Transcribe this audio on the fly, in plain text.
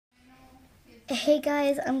Hey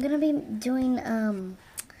guys, I'm gonna be doing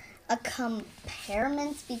a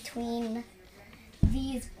comparison between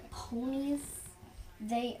these ponies.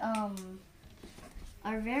 They are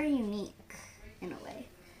very unique in a way.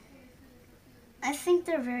 I think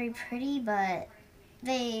they're very pretty, but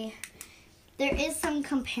there is some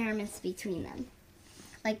comparisons between them.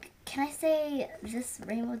 Like, can I say this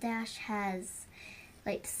Rainbow Dash has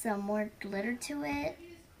like some more glitter to it,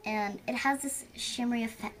 and it has this shimmery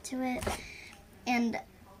effect to it, and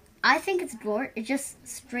I think it's just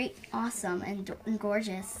straight awesome and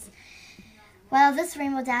gorgeous. While this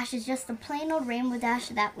Rainbow Dash is just the plain old Rainbow Dash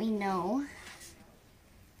that we know,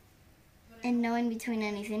 and no in between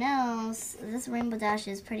anything else, this Rainbow Dash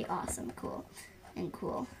is pretty awesome, cool.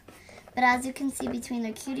 But as you can see between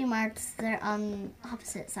their cutie marks, they're on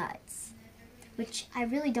opposite sides, which I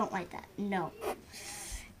really don't like that, no.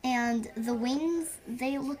 And the wings,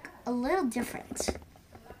 they look a little different.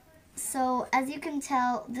 So as you can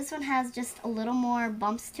tell, this one has just a little more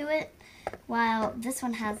bumps to it, while this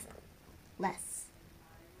one has less.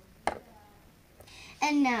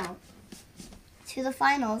 And now, to the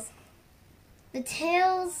finals. The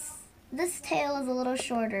tails, this tail is a little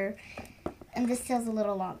shorter, and this tail's a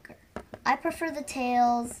little longer. I prefer the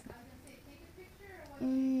tails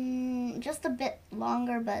just a bit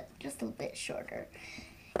longer, but just a bit shorter.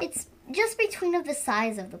 It's just between of the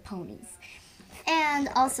size of the ponies. And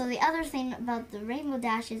also the other thing about the Rainbow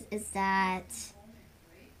Dashes is that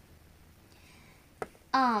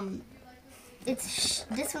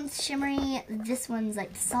this one's shimmery, this one's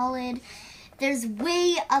like solid. There's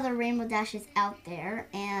way other Rainbow Dashes out there,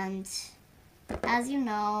 and as you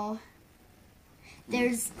know,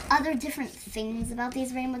 there's other different things about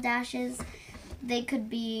these Rainbow Dashes. They could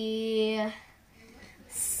be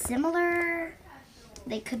similar,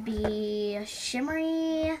 they could be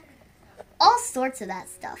shimmery, all sorts of that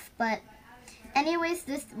stuff. But anyways,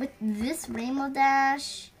 with this Rainbow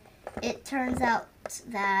Dash, it turns out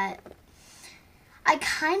that I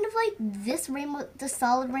kind of like the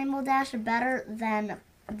solid Rainbow Dash better than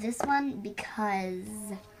this one, because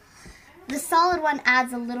the solid one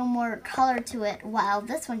adds a little more color to it, while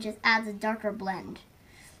this one just adds a darker blend.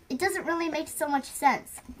 It doesn't really make so much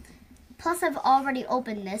sense. Plus, I've already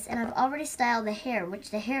opened this, and I've already styled the hair,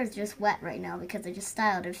 which the hair is just wet right now because I just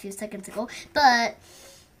styled it a few seconds ago. But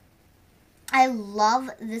I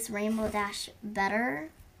love this Rainbow Dash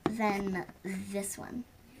better than this one,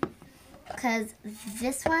 because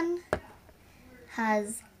this one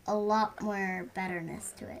has a lot more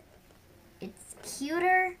betterness to it. It's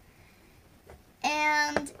cuter,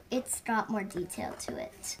 and it's got more detail to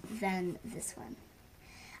it than this one.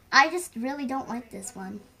 I just really don't like this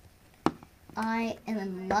one. I am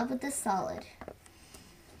in love with the solid.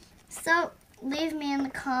 So leave me in the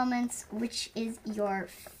comments which is your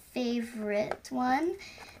favorite one,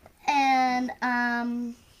 and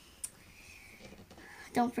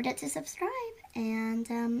don't forget to subscribe,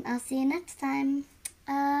 and I'll see you next time.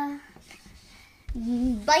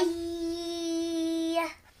 Bye.